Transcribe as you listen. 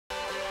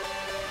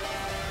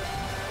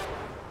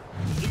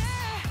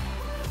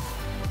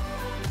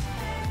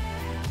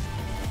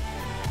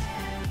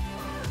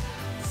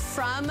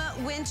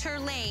from Winter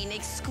Lane,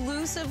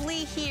 exclusively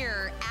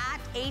here at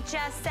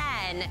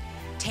HSN.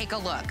 Take a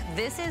look.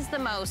 This is the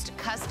most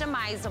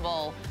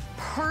customizable,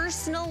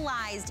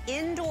 personalized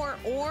indoor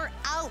or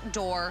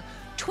outdoor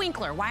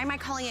Twinkler. Why am I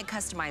calling it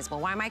customizable?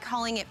 Why am I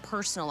calling it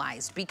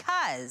personalized?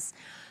 Because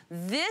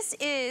this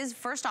is,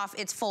 first off,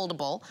 it's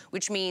foldable,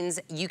 which means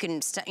you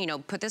can,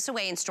 put this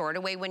away and store it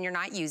away when you're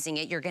not using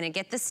it. You're gonna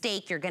get the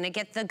stake, you're gonna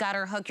get the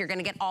gutter hook, you're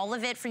gonna get all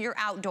of it for your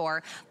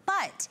outdoor,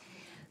 but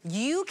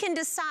you can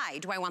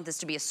decide, do I want this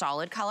to be a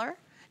solid color?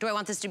 Do I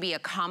want this to be a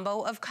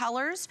combo of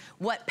colors?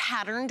 What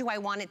pattern do I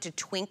want it to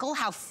twinkle?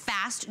 How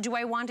fast do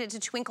I want it to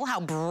twinkle? How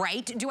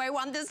bright do I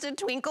want this to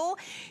twinkle?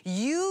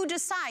 You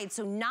decide.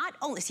 So not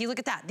only, see, look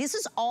at that. This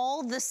is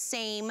all the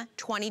same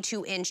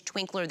 22-inch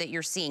twinkler that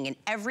you're seeing in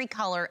every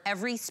color,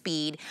 every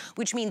speed,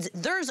 which means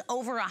there's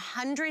over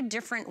 100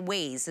 different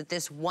ways that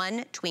this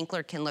one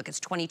twinkler can look. It's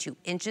 22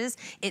 inches,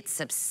 it's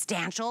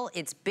substantial,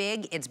 it's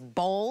big, it's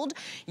bold.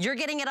 You're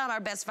getting it on our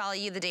best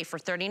value of the day for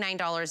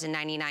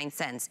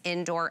 $39.99.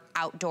 Indoor,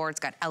 outdoor.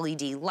 It's got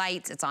LED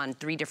lights. It's on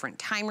 3 different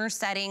timer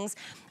settings.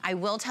 I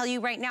will tell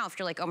you right now, if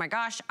you're like, oh my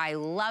gosh, I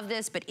love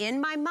this, but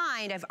in my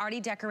mind, I've already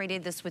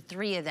decorated this with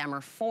 3 of them or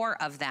 4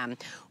 of them.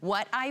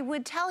 What I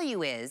would tell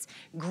you is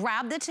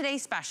grab the Today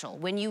Special.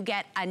 When you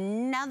get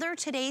another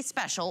Today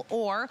Special,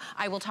 or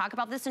I will talk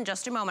about this in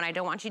just a moment. I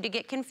don't want you to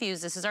get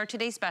confused. This is our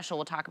Today Special.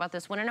 We'll talk about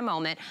this one in a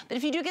moment. But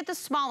if you do get the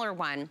smaller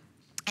one,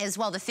 as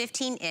well, the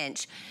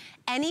 15-inch,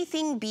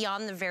 anything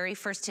beyond the very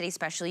first Today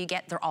Special you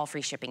get, they're all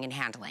free shipping and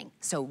handling.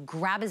 So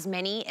grab as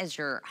many as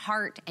your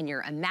heart and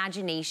your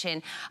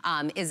imagination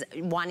is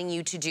wanting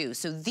you to do.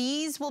 So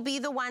these will be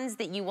the ones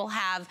that you will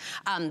have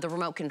the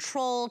remote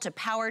control to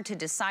power to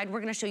decide. We're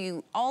gonna show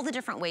you all the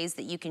different ways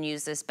that you can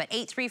use this, but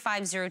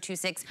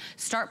 835026,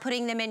 start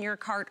putting them in your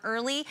cart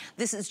early.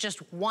 This is just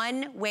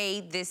one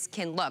way this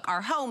can look.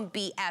 Our home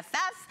BFF,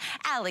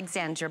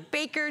 Alexandra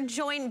Baker,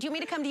 join. Do you want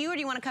me to come to you or do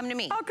you wanna come to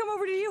me? I'll come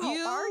over to you.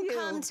 How are you? You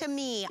come to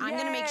me. I'm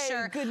gonna make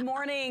sure. Good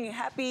morning.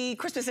 Happy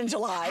Christmas in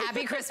July.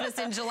 Happy Christmas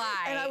in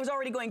July. And I was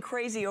already going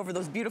crazy over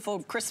those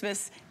beautiful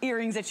Christmas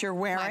earrings that you're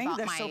wearing.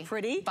 They're so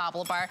pretty.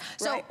 Bobble bar.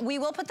 So we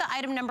will put the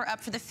item number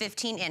up for the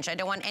 15-inch. I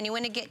don't want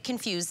anyone to get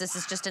confused. This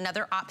is just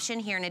another option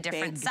here in a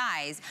different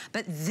size,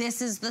 but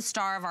this is the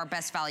star of our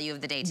best value of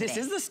the day today. This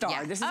is the star.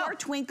 Yeah. This is our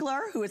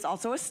Twinkler, who is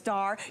also a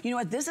star. You know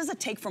what? This is a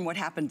take from what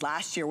happened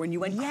last year when you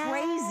went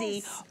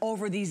crazy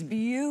over these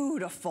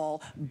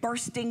beautiful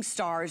bursting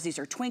stars. These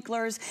are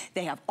Twinklers.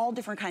 They have all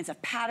different kinds of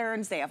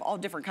patterns. They have all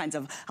different kinds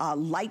of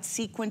light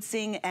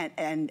sequencing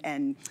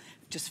and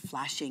just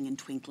flashing and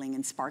twinkling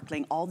and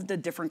sparkling, all the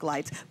different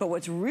lights. But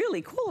what's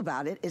really cool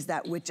about it is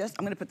that with just,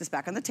 I'm gonna put this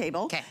back on the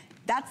table. Okay.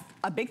 That's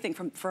a big thing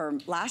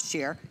from last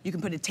year. You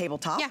can put it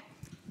tabletop. Yeah.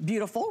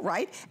 Beautiful,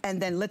 right?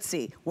 And then let's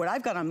see, what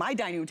I've got on my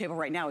dining room table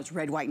right now is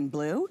red, white, and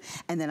blue.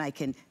 And then I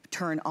can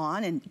turn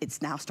on and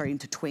it's now starting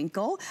to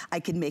twinkle. I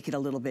can make it a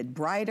little bit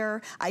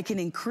brighter. I can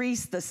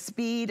increase the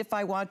speed if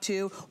I want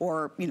to,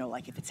 or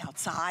like if it's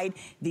outside.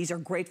 These are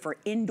great for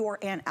indoor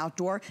and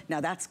outdoor.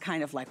 Now that's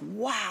kind of like,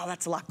 wow,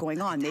 that's a lot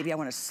going on. Maybe I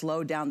want to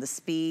slow down the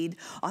speed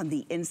on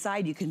the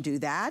inside. You can do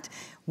that.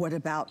 What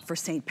about for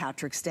St.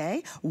 Patrick's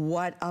Day?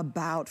 What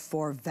about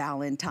for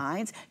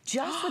Valentine's?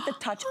 Just with the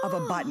touch of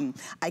a button,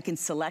 I can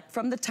select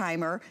from the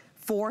timer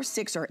 4,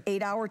 6, or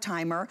 8-hour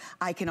timer.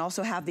 I can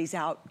also have these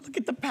out. Look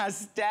at the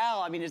pastel.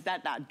 I mean, is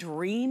that not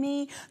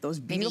dreamy? Those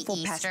beautiful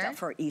pastel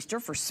for Easter,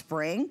 for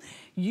spring.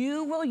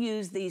 You will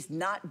use these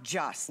not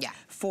just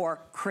for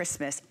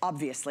Christmas,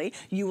 obviously.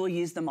 You will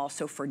use them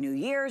also for New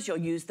Year's. You'll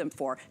use them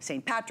for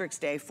St. Patrick's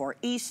Day, for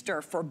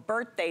Easter, for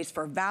birthdays,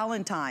 for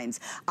Valentine's.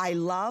 I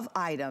love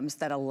items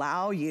that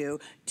allow you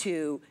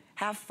to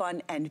have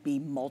fun and be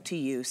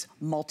multi-use,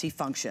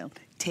 multifunction.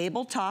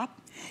 Tabletop.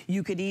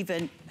 You could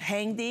even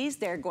hang these.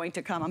 They're going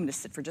to come, I'm gonna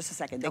sit for just a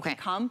second. They can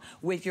come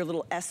with your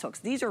little S hooks.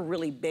 These are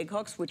really big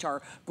hooks, which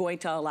are going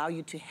to allow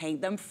you to hang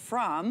them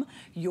from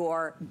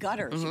your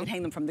gutters. You can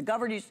hang them from the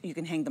gutters, you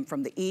can hang them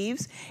from the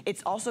eaves.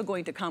 It's also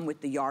going to come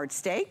with the yard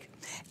stake,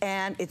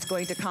 and it's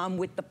going to come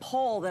with the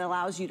pole that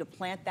allows you to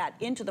plant that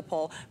into the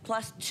pole,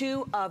 plus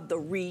 2 of the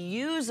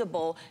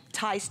reusable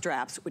tie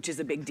straps, which is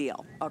a big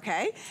deal,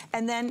 okay?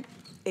 And then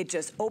it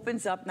just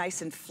opens up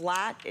nice and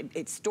flat.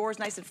 It stores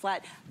nice and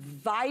flat.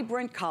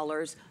 Vibrant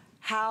colors.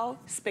 How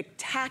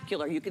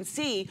spectacular. You can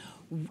see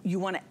you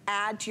want to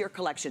add to your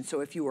collection.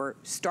 So if you were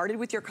started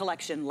with your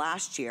collection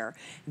last year,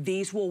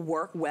 these will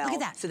work well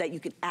so that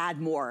you can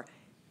add more.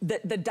 The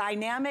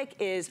dynamic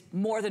is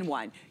more than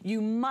one.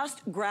 You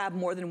must grab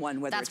more than one,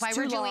 whether it's too large.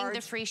 That's why we're doing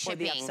the free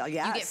shipping. You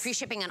get free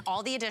shipping on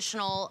all the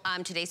additional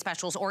Today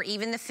Specials, or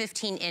even the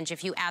 15-inch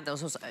if you add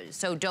those.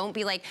 So don't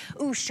be like,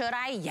 ooh, should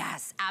I?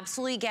 Yes,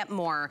 absolutely get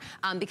more.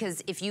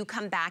 Because if you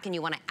come back and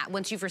you want to,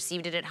 once you've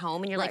received it at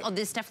home and you're like, oh,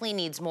 this definitely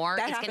needs more.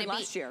 That happened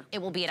last year. It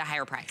will be at a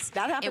higher price.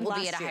 That happened last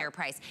year. It will be at a higher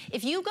price.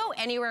 If you go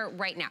anywhere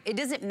right now, it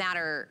doesn't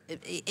matter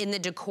in the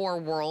decor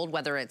world,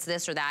 whether it's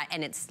this or that,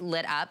 and it's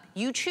lit up,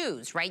 you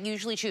choose, right? You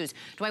usually choose.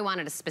 Do I want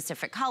it a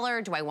specific color?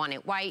 Do I want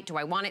it white? Do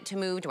I want it to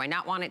move? Do I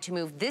not want it to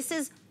move? This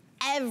is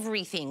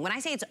everything. When I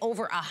say it's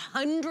over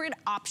 100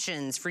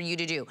 options for you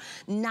to do.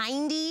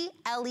 90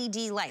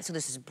 LED lights. So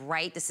this is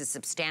bright, this is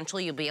substantial.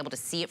 You'll be able to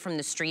see it from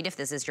the street if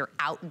this is your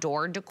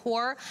outdoor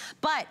decor.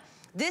 But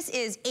this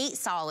is 8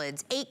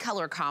 solids, 8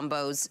 color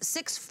combos,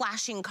 6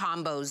 flashing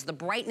combos, the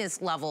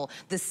brightness level,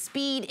 the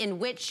speed in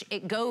which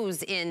it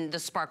goes in the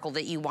sparkle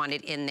that you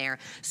wanted in there.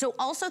 So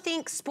also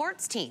think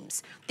sports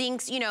teams.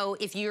 Think, you know,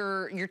 if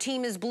your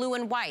team is blue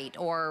and white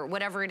or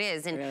whatever it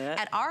is. And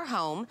at our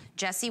home,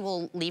 Jesse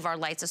will leave our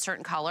lights a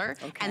certain color.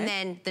 And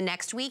then the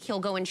next week, he'll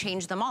go and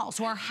change them all.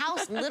 So our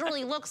house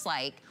literally looks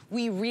like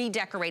we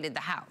redecorated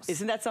the house.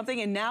 Isn't that something?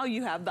 And now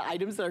you have the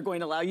items that are going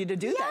to allow you to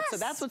do that. So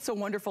that's what's so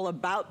wonderful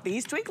about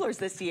these Twinklers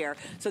this year.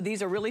 So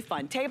these are really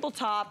fun.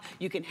 Tabletop,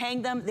 you can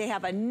hang them. They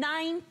have a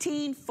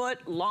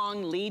 19-foot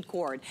long lead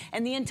cord,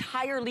 and the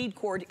entire lead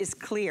cord is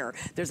clear.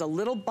 There's a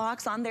little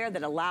box on there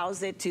that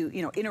allows it to,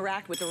 you know,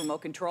 interact with the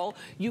remote control.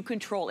 You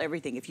control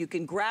everything. If you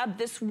can grab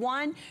this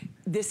one,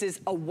 this is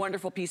a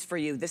wonderful piece for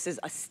you. This is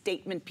a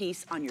statement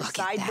piece on your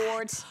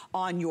sideboard,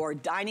 on your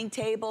dining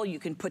table. You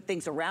can put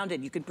things around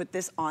it. You can put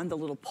this on the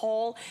little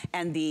pole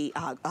and the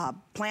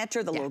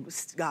planter, the little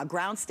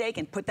ground stake,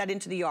 and put that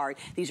into the yard.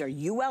 These are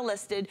UL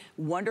listed,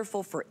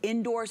 wonderful for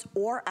indoors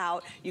or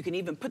out. You can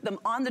even put them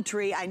on the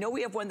tree. I know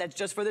we have one that's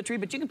just for the tree,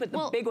 but you can put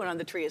the big one on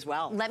the tree as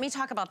well. Let me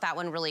talk about that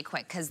one really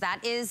quick, because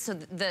that is, so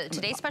the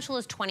today's special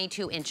is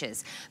 22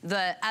 inches.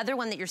 The other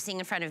one that you're seeing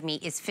in front of me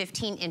is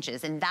 15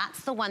 inches, and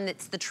that's the one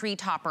that's the tree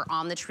topper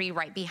on the tree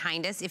right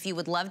behind us. If you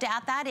would love to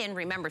add that in,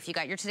 remember, if you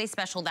got your today's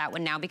special, that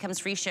one now becomes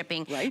free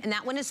shipping, and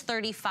that one is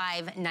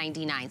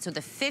 $35.99. So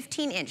the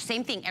 15-inch,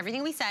 same thing,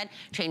 everything we said,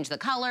 change the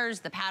colors,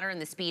 the pattern,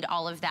 the speed,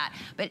 all of that,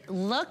 but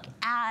look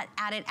at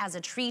it as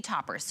a tree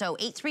topper. So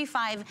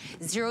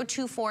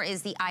 835-024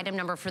 is the item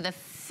number for the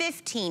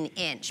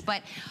 15-inch.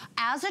 But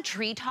as a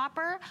tree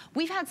topper,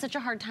 we've had such a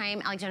hard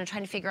time, Alexandra,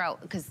 trying to figure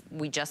out, because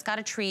we just got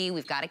a tree,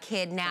 we've got a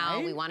kid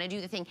now, we want to do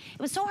the thing.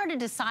 It was so hard to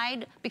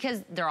decide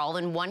because they're all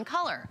in one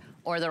color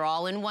or they're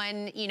all in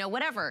one, you know,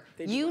 whatever.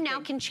 You now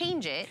can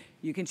change it.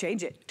 You can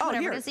change it.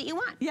 Whatever it is that you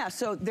want. Yeah,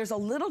 so there's a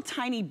little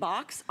tiny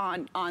box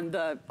on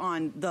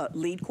the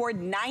lead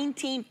cord,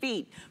 19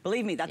 feet.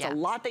 Believe me, that's a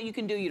lot that you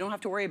can do. You don't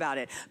have to worry about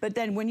it. But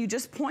then when you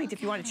just point,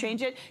 if you want to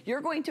change it,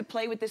 you're going to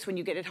play with this when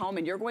you get it home,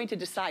 and you're going to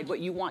decide what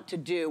you want to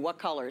do, what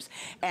colors,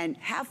 and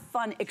have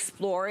fun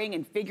exploring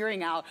and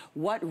figuring out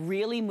what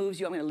really moves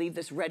you. I'm going to leave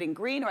this red and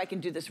green, or I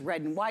can do this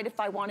red and white if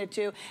I wanted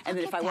to. And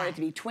then if I want it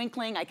to be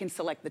twinkling, I can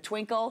select the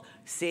twinkle.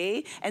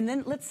 See? And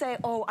then let's say,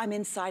 oh, I'm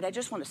inside. I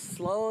just want to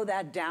slow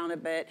that down a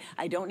bit.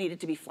 I don't need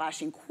it to be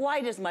flashing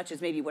quite as much as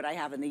maybe what I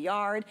have in the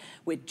yard.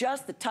 With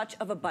just the touch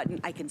of a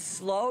button, I can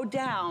slow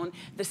down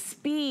the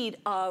speed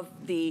of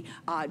the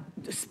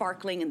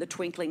sparkling and the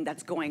twinkling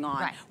that's going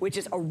on, which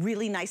is a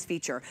really nice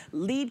feature.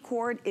 Lead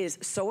cord is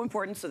so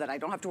important so that I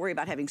don't have to worry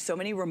about having so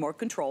many remote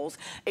controls.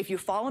 If you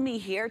follow me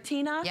here,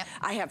 Tina,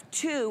 I have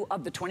 2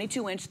 of the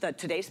 22-inch, the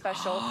Today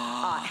Special,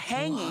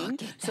 hanging.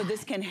 So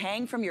this can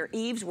hang from your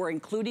eaves. We're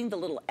including the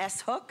little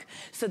S hook,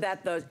 so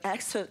that the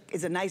S hook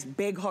is a nice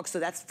big hook, so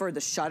that's for the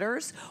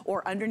shutters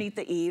or underneath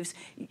the eaves.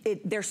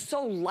 They're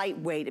so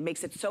lightweight, it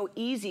makes it so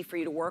easy for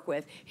you to work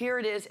with. Here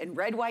it is in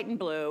red, white, and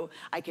blue.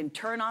 I can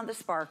turn on the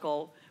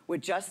sparkle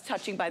with just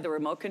touching by the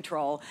remote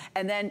control,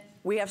 and then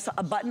we have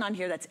a button on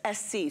here that's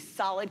SC,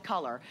 solid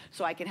color,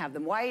 so I can have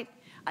them white,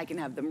 I can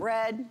have them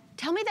red.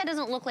 Tell me that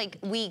doesn't look like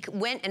we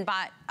went and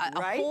bought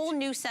a whole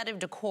new set of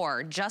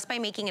decor just by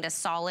making it a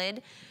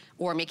solid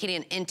or making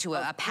it into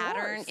a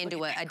pattern,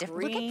 into a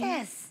different, look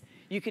at this.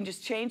 You can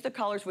just change the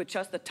colors with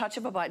just the touch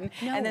of a button.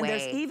 And then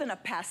there's even a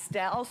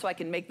pastel, so I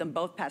can make them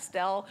both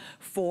pastel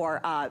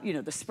for, you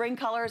know, the spring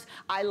colors.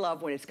 I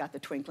love when it's got the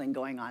twinkling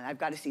going on. I've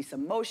got to see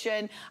some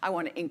motion. I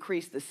want to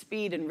increase the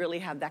speed and really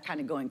have that kind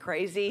of going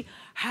crazy.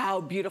 How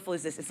beautiful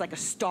is this? It's like a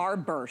star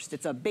burst.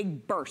 It's a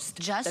big burst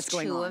that's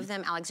going on. Just 2 of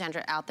them,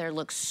 Alexandra, out there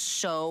look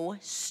so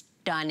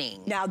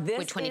stunning. Now this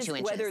with 22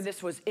 inches. Whether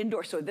this was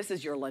indoor, so this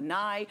is your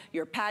lanai,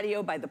 your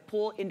patio by the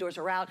pool, indoors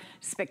or out,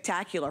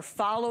 spectacular.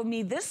 Follow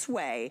me this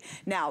way.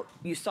 Now,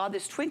 you saw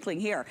this twinkling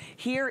here.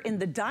 Here in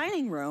the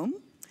dining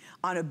room,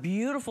 on a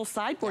beautiful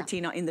sideboard,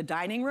 Tina, in the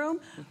dining room.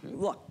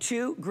 Look,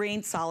 2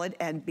 green solid,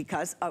 and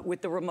because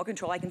with the remote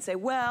control, I can say,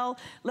 well,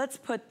 let's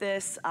put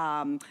this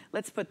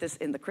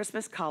in the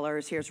Christmas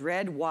colors. Here's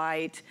red,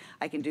 white.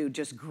 I can do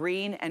just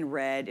green and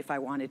red if I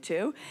wanted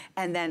to.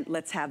 And then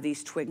let's have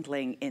these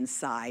twinkling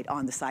inside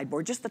on the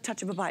sideboard, just the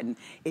touch of a button.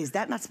 Is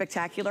that not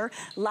spectacular?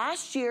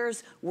 Last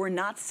year's were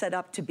not set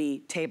up to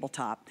be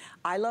tabletop.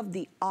 I love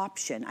the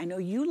option, I know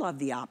you love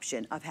the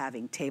option of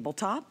having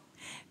tabletop,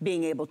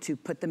 being able to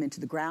put them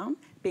into the ground,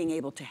 being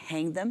able to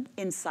hang them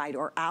inside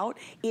or out.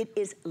 It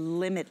is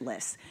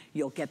limitless.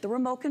 You'll get the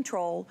remote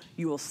control.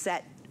 You will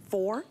set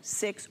 4,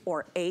 6,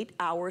 or 8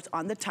 hours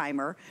on the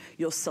timer.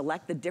 You'll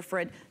select the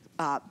different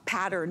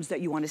patterns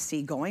that you want to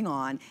see going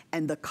on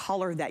and the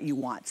color that you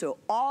want. So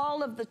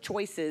all of the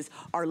choices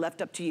are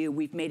left up to you.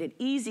 We've made it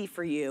easy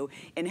for you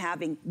in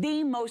having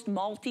the most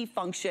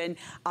multi-function,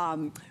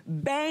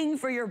 bang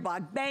for your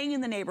buck, bang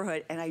in the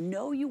neighborhood. And I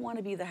know you want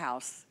to be the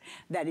house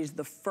that is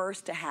the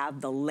first to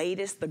have the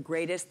latest, the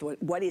greatest,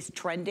 what is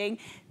trending.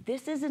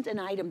 This isn't an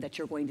item that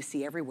you're going to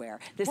see everywhere.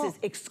 This is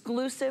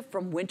exclusive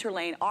from Winter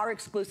Lane, our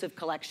exclusive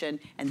collection,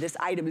 and this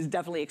item is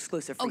definitely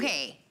exclusive for you.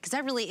 Okay, because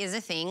that really is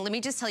a thing. Let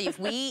me just tell you,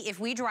 if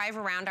we drive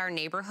around our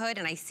neighborhood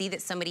and I see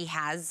that somebody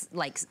has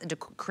like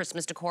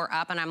Christmas decor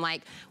up and I'm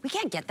like, we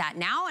can't get that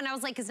now. And I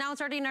was like, because now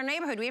it's already in our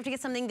neighborhood. We have to get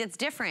something that's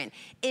different.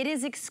 It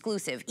is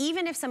exclusive.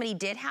 Even if somebody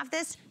did have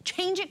this,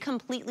 change it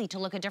completely to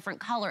look a different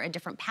color, a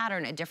different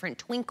pattern, a different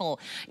twinkle.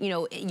 You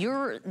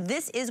know,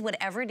 this is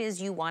whatever it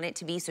is you want it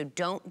to be. So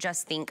don't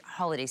just think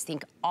holidays,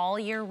 think all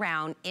year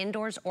round,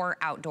 indoors or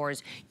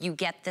outdoors. You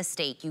get the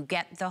stake, you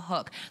get the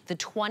hook. The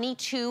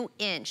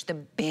 22-inch, the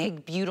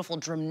big, beautiful,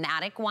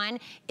 dramatic one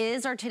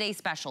is our today's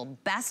special,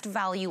 best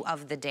value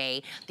of the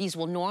day. These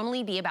will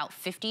normally be about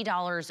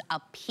 $50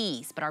 a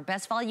piece, but our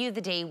best value of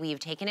the day, we have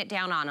taken it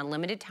down on a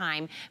limited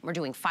time. We're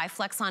doing 5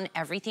 flex on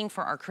everything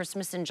for our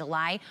Christmas in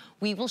July.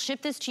 We will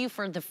ship this to you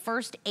for the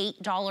first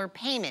 $8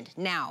 payment.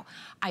 Now,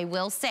 I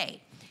will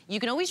say, you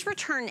can always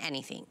return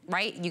anything,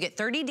 right? You get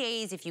 30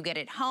 days. If you get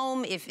it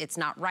home, if it's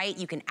not right,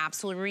 you can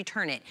absolutely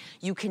return it.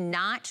 You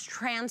cannot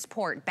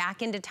transport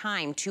back into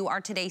time to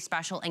our Today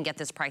Special and get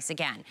this price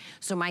again.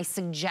 So my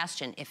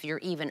suggestion, if you're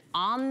even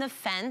on the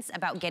fence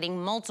about getting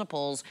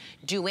multiples,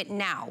 do it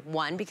now.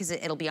 One, because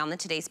it'll be on the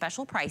Today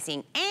Special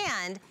pricing,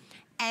 and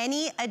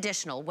any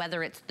additional,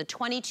 whether it's the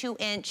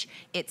 22-inch,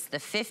 it's the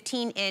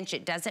 15-inch,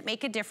 it doesn't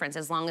make a difference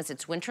as long as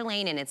it's Winter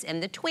Lane and it's in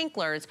the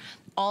Twinklers.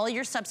 All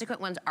your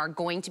subsequent ones are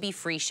going to be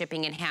free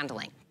shipping and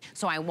handling.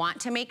 So I want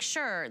to make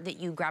sure that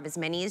you grab as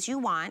many as you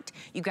want.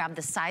 You grab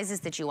the sizes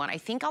that you want. I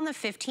think on the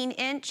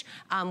 15-inch,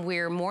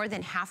 we're more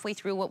than halfway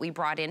through what we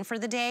brought in for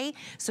the day.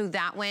 So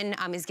that one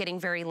is getting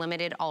very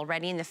limited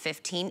already in the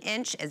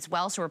 15-inch as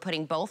well. So we're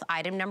putting both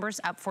item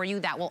numbers up for you.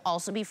 That will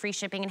also be free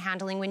shipping and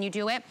handling when you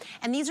do it.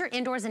 And these are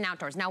indoors and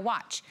outdoors. Now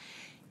watch.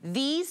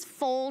 These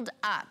fold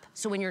up,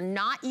 so when you're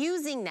not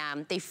using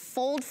them, they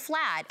fold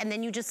flat and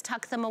then you just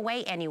tuck them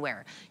away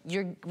anywhere.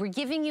 We're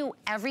giving you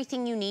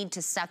everything you need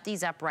to set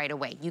these up right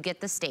away. You get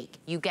the stake,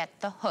 you get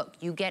the hook,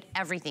 you get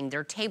everything.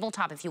 They're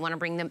tabletop if you wanna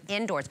bring them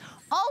indoors.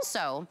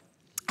 Also,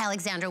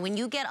 Alexandra, when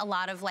you get a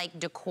lot of like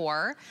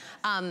decor,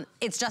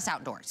 it's just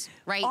outdoors,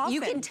 right? Often.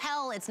 You can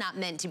tell it's not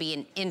meant to be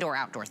an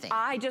indoor-outdoor thing.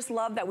 I just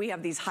love that we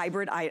have these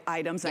hybrid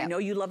items. Yep. I know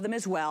you love them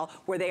as well,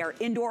 where they are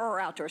indoor or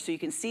outdoor, so you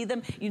can see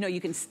them. You know,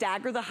 you can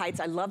stagger the heights.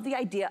 I love the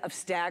idea of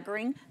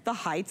staggering the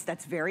heights.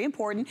 That's very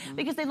important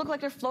because they look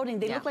like they're floating.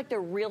 They look like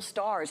they're real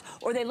stars,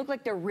 or they look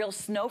like they're real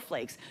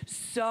snowflakes.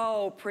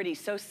 So pretty,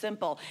 so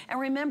simple. And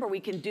remember,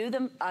 we can do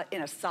them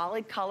in a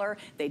solid color.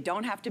 They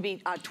don't have to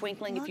be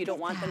twinkling if you don't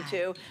want them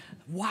to.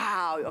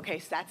 Wow, okay,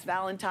 so that's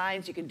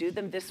Valentine's. You can do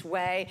them this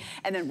way.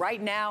 And then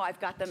right now, I've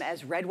got them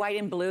as red, white,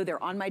 and blue.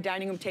 They're on my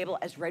dining room table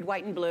as red,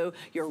 white, and blue.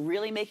 You're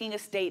really making a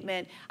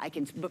statement. I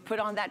can put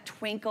on that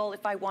twinkle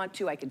if I want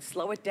to. I can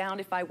slow it down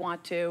if I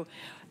want to.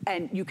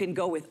 And you can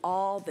go with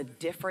all the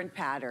different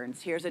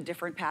patterns. Here's a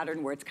different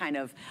pattern where it's kind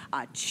of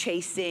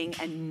chasing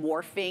and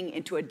morphing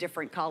into a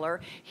different color.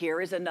 Here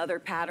is another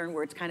pattern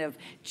where it's kind of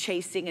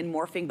chasing and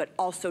morphing, but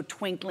also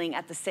twinkling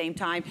at the same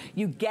time.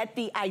 You get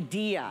the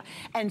idea.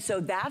 And so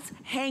that's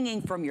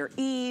hanging from your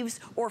eaves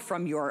or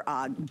from your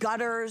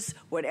gutters,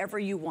 whatever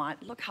you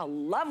want. Look how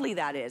lovely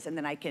that is. And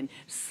then I can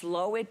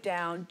slow it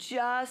down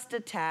just a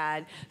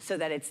tad so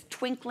that it's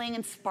twinkling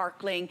and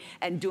sparkling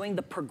and doing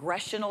the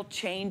progressional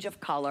change of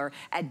color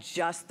at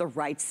just the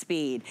right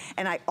speed.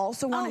 And I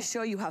also want to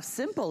show you how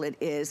simple it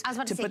is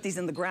to put these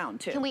in the ground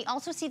too. Can we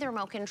also see the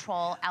remote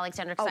control,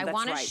 Alexandra? Because I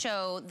want to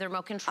show the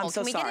remote control. I'm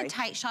so Can we get a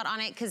tight shot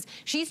on it? Because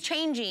she's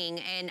changing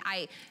and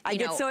I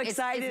get so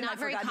excited. It's not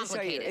very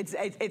complicated. To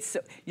show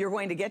you. You're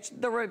going to get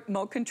the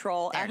remote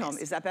control at home.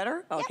 Is that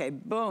better? Okay,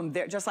 boom,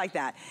 there, just like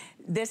that.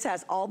 This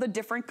has all the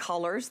different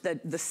colors,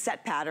 the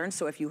set patterns.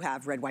 So if you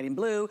have red, white, and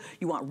blue,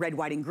 you want red,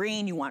 white, and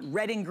green, you want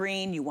red and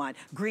green, you want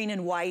green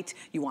and white,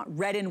 you want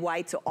red and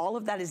white. So all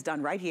of that is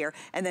done right here.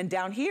 And then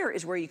down here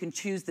is where you can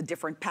choose the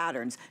different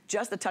patterns.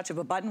 Just the touch of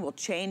a button will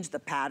change the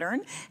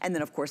pattern. And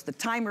then of course the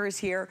timer is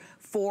here,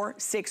 4,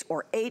 6,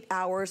 or 8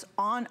 hours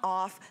on,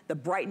 off, the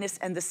brightness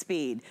and the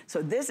speed.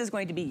 So this is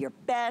going to be your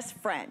best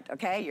friend,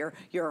 okay?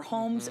 Your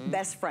home's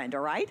best friend,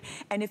 all right?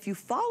 And if you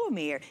follow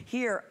me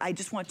here, I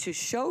just want to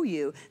show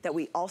you that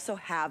we also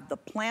have the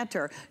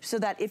planter so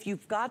that if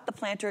you've got the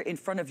planter in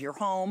front of your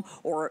home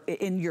or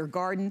in your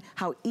garden,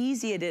 how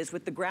easy it is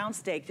with the ground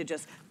stake to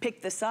just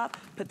pick this up,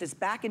 put this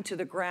back into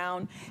the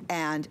ground,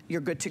 and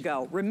you're good to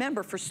go.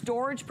 Remember, for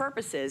storage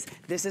purposes,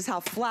 this is how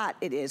flat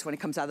it is when it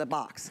comes out of the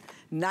box.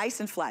 Nice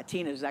and flat.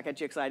 Tina, does that get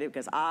you excited?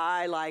 Because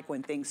I like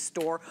when things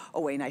store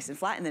away nice and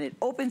flat, and then it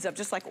opens up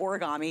just like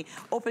origami,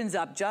 opens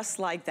up just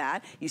like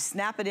that. You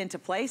snap it into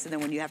place, and then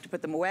when you have to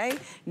put them away,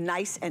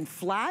 nice and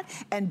flat.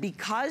 And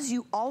because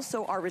you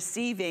also are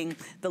receiving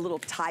the little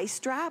tie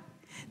strap,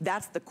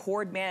 That's the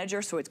cord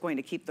manager, so it's going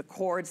to keep the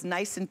cords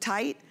nice and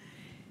tight.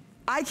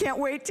 I can't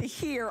wait to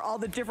hear all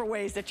the different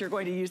ways that you're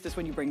going to use this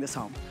when you bring this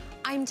home.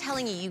 I'm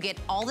telling you, you get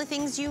all the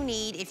things you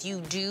need. If you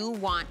do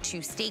want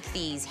to stake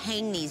these,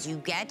 hang these, you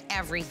get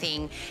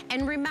everything.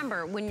 And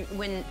remember,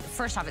 when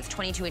first off, it's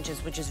 22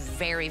 inches, which is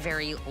very,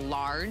 very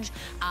large.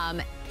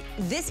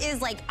 This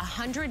is like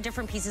 100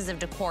 different pieces of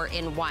decor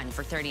in one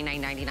for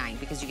 $39.99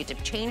 because you get to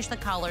change the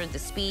color, the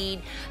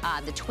speed,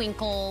 the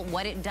twinkle,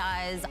 what it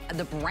does,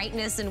 the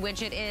brightness in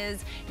which it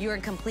is. You're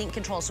in complete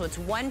control. So it's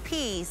one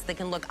piece that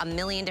can look a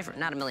million different,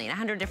 not a million,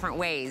 100 different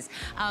ways.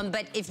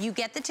 But if you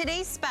get the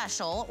today's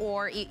special,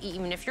 or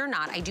even if you're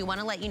not, I do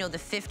want to let you know the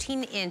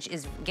 15-inch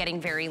is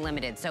getting very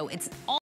limited. So it's all